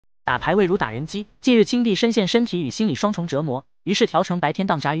打排位如打人机。近日青帝深陷身体与心理双重折磨，于是调成白天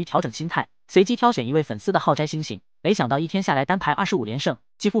当闸鱼调整心态，随机挑选一位粉丝的号摘星星。没想到一天下来单排25连胜，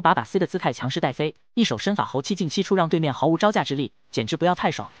几乎把 C 的姿态强势带飞，一手身法猴气进7出，让对面毫无招架之力，简直不要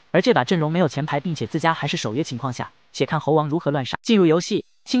太爽。而这把阵容没有前排，并且自家还是守约情况下，且看猴王如何乱杀。进入游戏，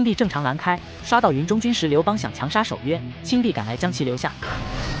青帝正常蓝开，刷到云中军时，刘邦想强杀守约，青帝赶来将其留下。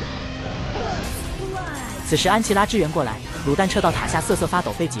此时安琪拉支援过来，卤蛋撤到塔下瑟瑟发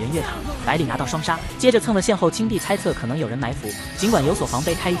抖，被几人越塔，百里拿到双杀，接着蹭了线后，青帝猜测可能有人埋伏，尽管有所防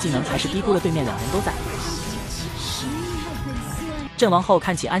备，开一技能还是低估了对面两人都在。阵亡后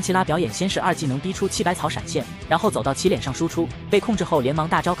看起安琪拉表演，先是2技能逼出700草闪现，然后走到其脸上输出，被控制后连忙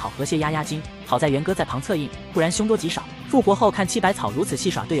大招烤河蟹压压惊，好在元哥在旁策应，不然凶多吉少。复活后看700草如此戏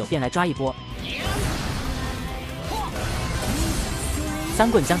耍队友，便来抓一波。3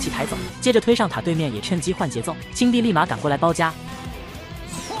棍将其抬走，接着推上塔，对面也趁机换节奏，青帝立马赶过来包夹，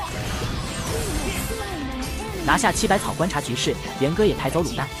拿下700草观察局势，元哥也抬走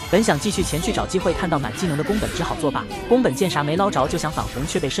卤蛋，本想继续前去找机会，看到满技能的宫本只好作罢，宫本见啥没捞着就想反红，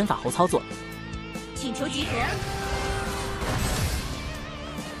却被身法猴操作，请求集合，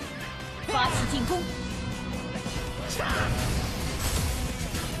发起进攻。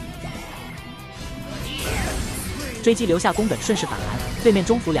追击留下宫本顺势反蓝，对面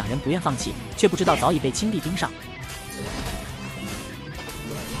中府两人不愿放弃，却不知道早已被青帝盯上。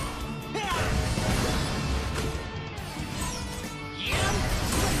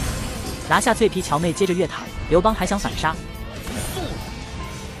拿下脆皮乔妹，接着越塔，刘邦还想反杀，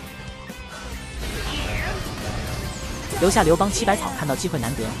留下刘邦700草，看到机会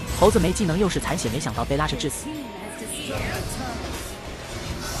难得，猴子没技能又是残血，没想到被拉着致死。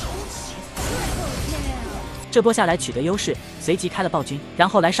这波下来取得优势，随即开了暴君，然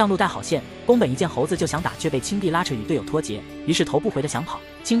后来上路带好线。宫本一见猴子就想打，却被青帝拉扯与队友脱节，于是头不回的想跑，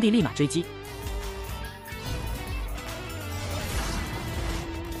青帝立马追击。4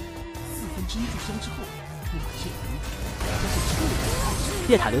分之1入伤之后，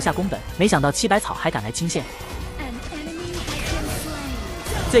越塔留下宫本，没想到700草还敢来清线，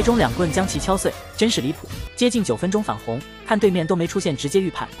最终2棍将其敲碎，真是离谱。接近9分钟反红，看对面都没出现，直接预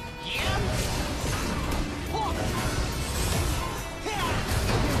判。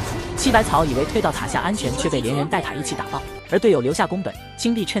700草以为退到塔下安全，却被连人带塔一起打爆，而队友留下宫本，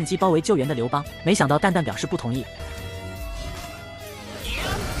青帝趁机包围救援的刘邦，没想到蛋蛋表示不同意。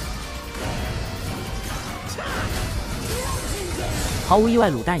毫无意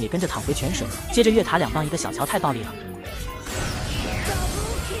外，卤蛋也跟着淌回泉水，接着越塔2棒一个小乔，太暴力了。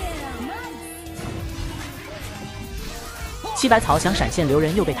700草想闪现留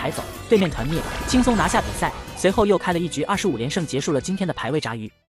人，又被抬走，对面团灭，轻松拿下比赛。随后又开了一局25连胜，结束了今天的排位炸鱼。